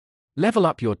Level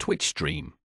up your Twitch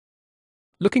stream.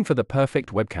 Looking for the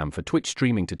perfect webcam for Twitch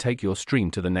streaming to take your stream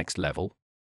to the next level?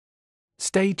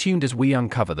 Stay tuned as we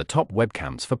uncover the top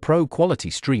webcams for pro quality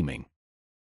streaming.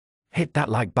 Hit that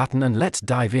like button and let's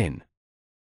dive in.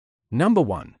 Number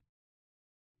 1.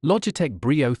 Logitech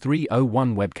Brio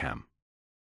 301 Webcam.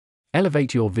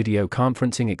 Elevate your video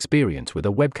conferencing experience with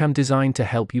a webcam designed to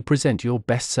help you present your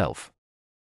best self.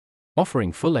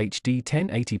 Offering full HD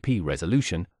 1080p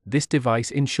resolution, this device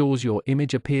ensures your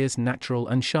image appears natural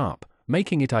and sharp,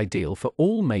 making it ideal for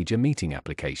all major meeting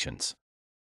applications.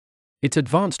 Its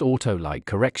advanced auto light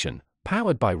correction,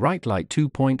 powered by Right Light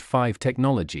 2.5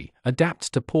 technology, adapts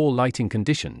to poor lighting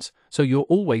conditions, so you're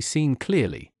always seen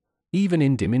clearly, even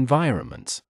in dim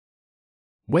environments.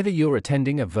 Whether you're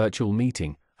attending a virtual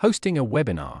meeting, hosting a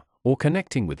webinar, or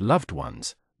connecting with loved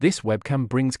ones, this webcam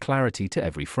brings clarity to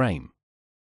every frame.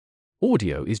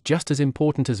 Audio is just as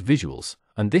important as visuals,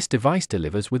 and this device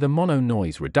delivers with a mono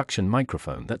noise reduction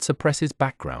microphone that suppresses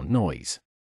background noise.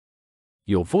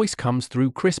 Your voice comes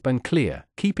through crisp and clear,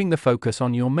 keeping the focus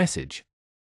on your message.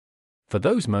 For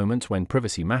those moments when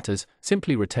privacy matters,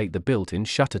 simply rotate the built-in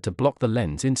shutter to block the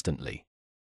lens instantly.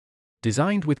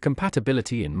 Designed with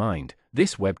compatibility in mind,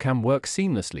 this webcam works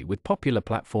seamlessly with popular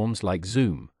platforms like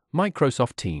Zoom,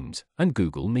 Microsoft Teams, and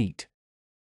Google Meet.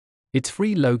 Its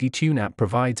free Logitech app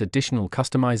provides additional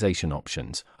customization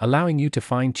options, allowing you to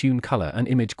fine-tune color and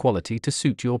image quality to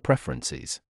suit your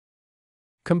preferences.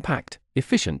 Compact,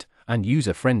 efficient, and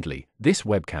user-friendly, this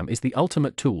webcam is the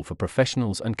ultimate tool for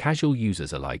professionals and casual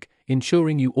users alike,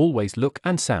 ensuring you always look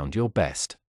and sound your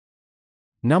best.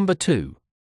 Number 2.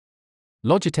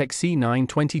 Logitech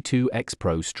C922X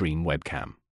Pro Stream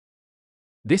Webcam.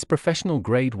 This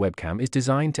professional-grade webcam is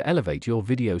designed to elevate your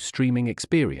video streaming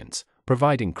experience,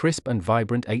 providing crisp and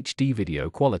vibrant HD video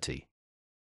quality.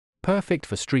 Perfect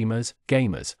for streamers,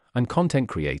 gamers, and content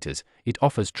creators, it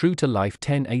offers true-to-life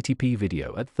 1080p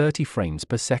video at 30 frames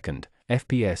per second,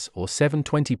 FPS, or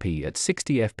 720p at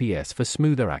 60 FPS for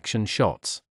smoother action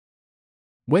shots.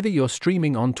 Whether you're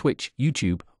streaming on Twitch,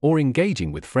 YouTube, or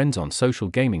engaging with friends on social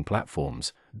gaming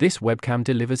platforms, this webcam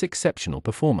delivers exceptional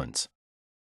performance.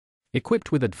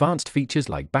 Equipped with advanced features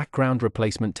like background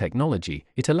replacement technology,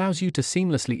 it allows you to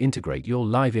seamlessly integrate your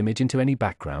live image into any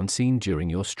background scene during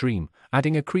your stream,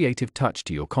 adding a creative touch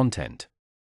to your content.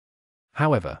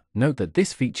 However, note that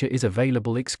this feature is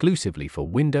available exclusively for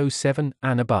Windows 7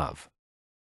 and above.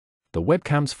 The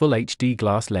webcam's full HD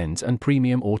glass lens and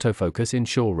premium autofocus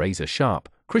ensure razor-sharp,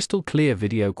 crystal-clear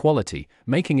video quality,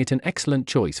 making it an excellent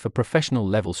choice for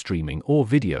professional-level streaming or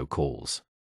video calls.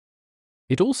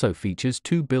 It also features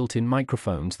 2 built-in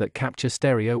microphones that capture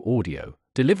stereo audio,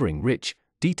 delivering rich,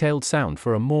 detailed sound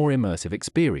for a more immersive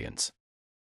experience.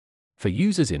 For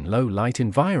users in low-light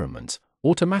environments,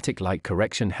 automatic light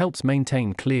correction helps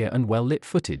maintain clear and well-lit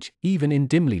footage, even in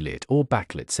dimly lit or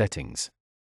backlit settings.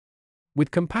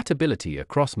 With compatibility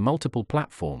across multiple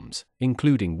platforms,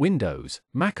 including Windows,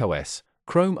 macOS,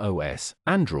 Chrome OS,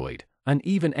 Android, and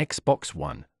even Xbox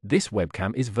One, this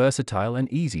webcam is versatile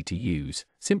and easy to use,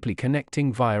 simply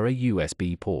connecting via a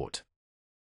USB port.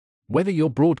 Whether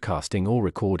you're broadcasting or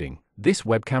recording, this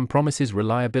webcam promises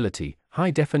reliability,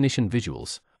 high-definition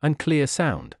visuals, and clear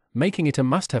sound, making it a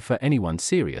must-have for anyone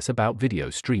serious about video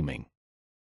streaming.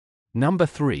 Number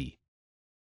 3.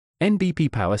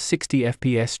 NBPOWER 60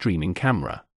 FPS Streaming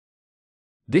Camera.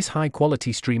 This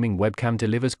high-quality streaming webcam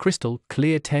delivers crystal,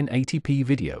 clear 1080p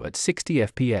video at 60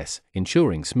 FPS,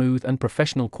 ensuring smooth and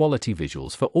professional quality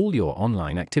visuals for all your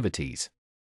online activities.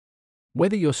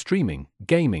 Whether you're streaming,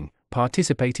 gaming,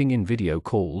 participating in video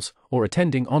calls, or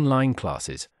attending online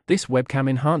classes, this webcam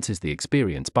enhances the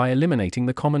experience by eliminating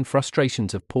the common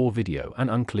frustrations of poor video and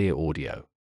unclear audio.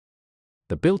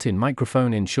 The built-in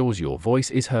microphone ensures your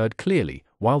voice is heard clearly,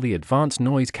 while the advanced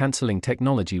noise-cancelling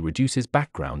technology reduces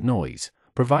background noise,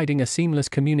 providing a seamless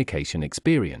communication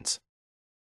experience.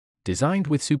 Designed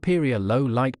with superior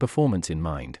low-light performance in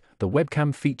mind, the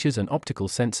webcam features an optical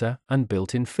sensor and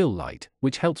built-in fill light,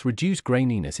 which helps reduce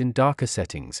graininess in darker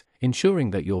settings,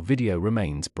 ensuring that your video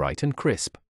remains bright and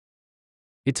crisp.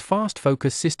 Its fast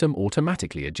focus system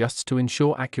automatically adjusts to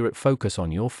ensure accurate focus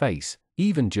on your face,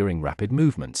 even during rapid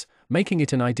movements, making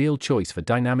it an ideal choice for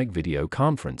dynamic video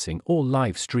conferencing or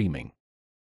live streaming.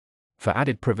 For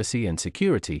added privacy and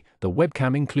security, the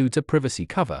webcam includes a privacy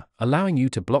cover, allowing you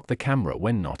to block the camera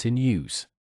when not in use.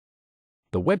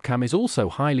 The webcam is also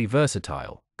highly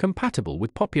versatile, compatible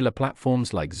with popular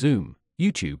platforms like Zoom,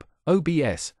 YouTube,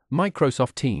 OBS,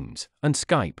 Microsoft Teams, and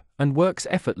Skype, and works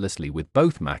effortlessly with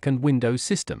both Mac and Windows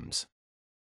systems.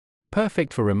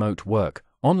 Perfect for remote work,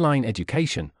 online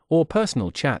education, or personal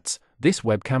chats, this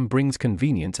webcam brings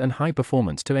convenience and high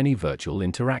performance to any virtual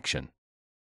interaction.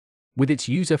 With its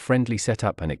user-friendly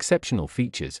setup and exceptional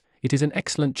features, it is an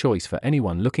excellent choice for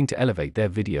anyone looking to elevate their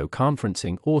video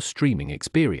conferencing or streaming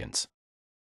experience.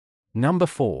 Number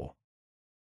 4.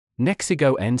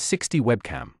 NexiGo N60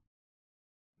 Webcam.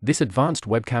 This advanced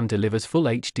webcam delivers full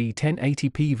HD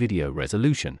 1080p video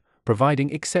resolution, providing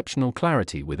exceptional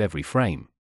clarity with every frame.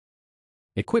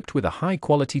 Equipped with a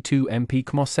high-quality 2MP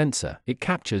CMOS sensor, it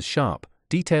captures sharp,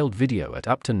 detailed video at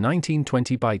up to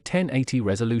 1920 by 1080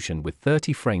 resolution with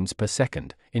 30 frames per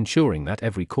second, ensuring that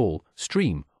every call,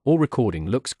 stream, or recording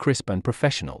looks crisp and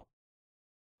professional.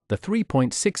 The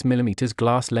 3.6mm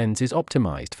glass lens is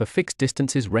optimized for fixed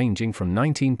distances ranging from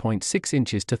 19.6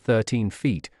 inches to 13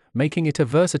 feet, making it a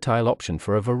versatile option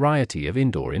for a variety of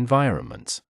indoor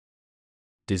environments.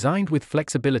 Designed with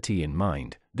flexibility in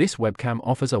mind, this webcam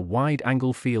offers a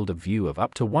wide-angle field of view of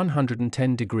up to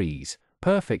 110 degrees,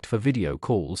 perfect for video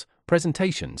calls,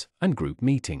 presentations, and group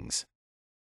meetings.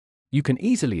 You can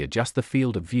easily adjust the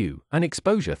field of view and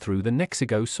exposure through the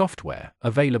NexiGo software,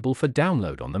 available for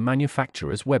download on the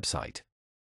manufacturer's website.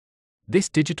 This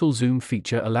digital zoom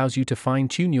feature allows you to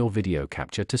fine-tune your video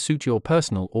capture to suit your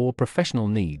personal or professional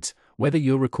needs, whether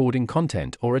you're recording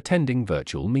content or attending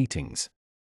virtual meetings.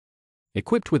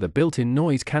 Equipped with a built-in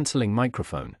noise-cancelling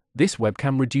microphone, this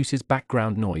webcam reduces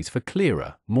background noise for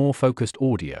clearer, more focused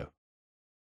audio.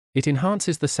 It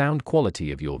enhances the sound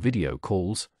quality of your video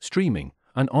calls, streaming,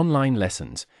 and online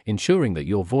lessons, ensuring that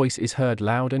your voice is heard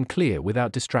loud and clear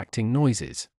without distracting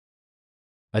noises.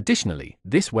 Additionally,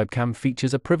 this webcam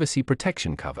features a privacy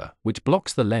protection cover, which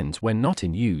blocks the lens when not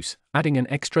in use, adding an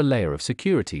extra layer of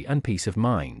security and peace of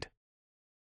mind.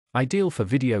 Ideal for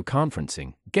video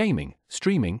conferencing, gaming,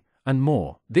 streaming, and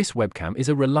more, this webcam is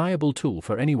a reliable tool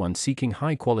for anyone seeking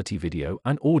high-quality video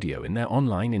and audio in their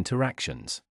online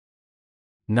interactions.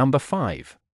 Number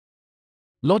 5.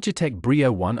 Logitech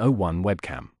Brio 101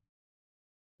 Webcam.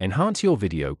 Enhance your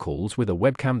video calls with a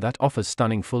webcam that offers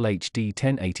stunning Full HD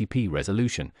 1080p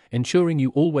resolution, ensuring you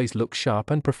always look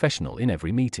sharp and professional in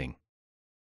every meeting.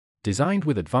 Designed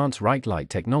with advanced right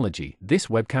light technology, this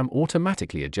webcam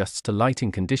automatically adjusts to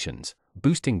lighting conditions,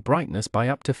 boosting brightness by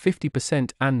up to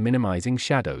 50% and minimizing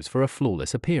shadows for a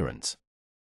flawless appearance.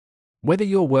 Whether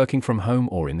you're working from home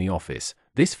or in the office,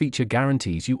 this feature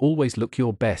guarantees you always look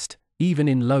your best, even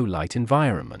in low-light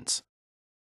environments.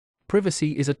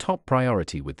 Privacy is a top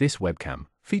priority with this webcam,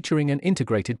 featuring an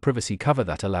integrated privacy cover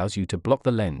that allows you to block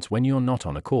the lens when you're not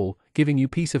on a call, giving you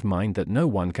peace of mind that no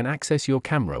one can access your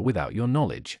camera without your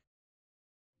knowledge.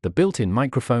 The built-in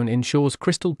microphone ensures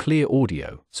crystal clear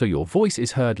audio, so your voice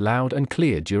is heard loud and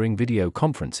clear during video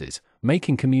conferences,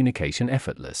 making communication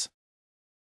effortless.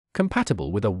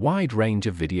 Compatible with a wide range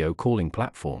of video calling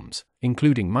platforms,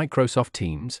 including Microsoft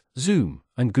Teams, Zoom,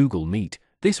 and Google Meet,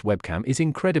 this webcam is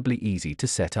incredibly easy to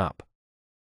set up.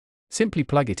 Simply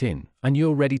plug it in, and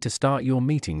you're ready to start your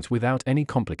meetings without any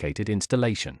complicated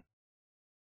installation.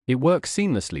 It works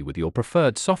seamlessly with your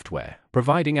preferred software,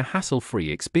 providing a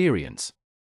hassle-free experience.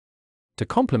 To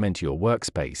complement your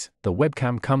workspace, the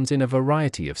webcam comes in a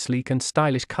variety of sleek and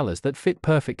stylish colors that fit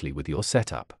perfectly with your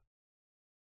setup.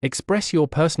 Express your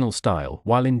personal style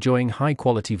while enjoying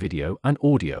high-quality video and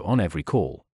audio on every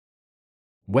call.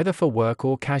 Whether for work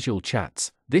or casual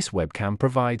chats, this webcam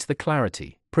provides the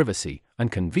clarity, privacy,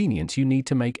 and convenience you need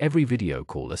to make every video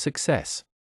call a success.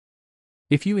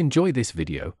 If you enjoy this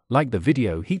video, like the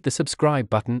video, hit the subscribe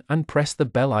button and press the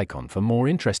bell icon for more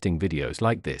interesting videos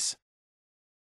like this.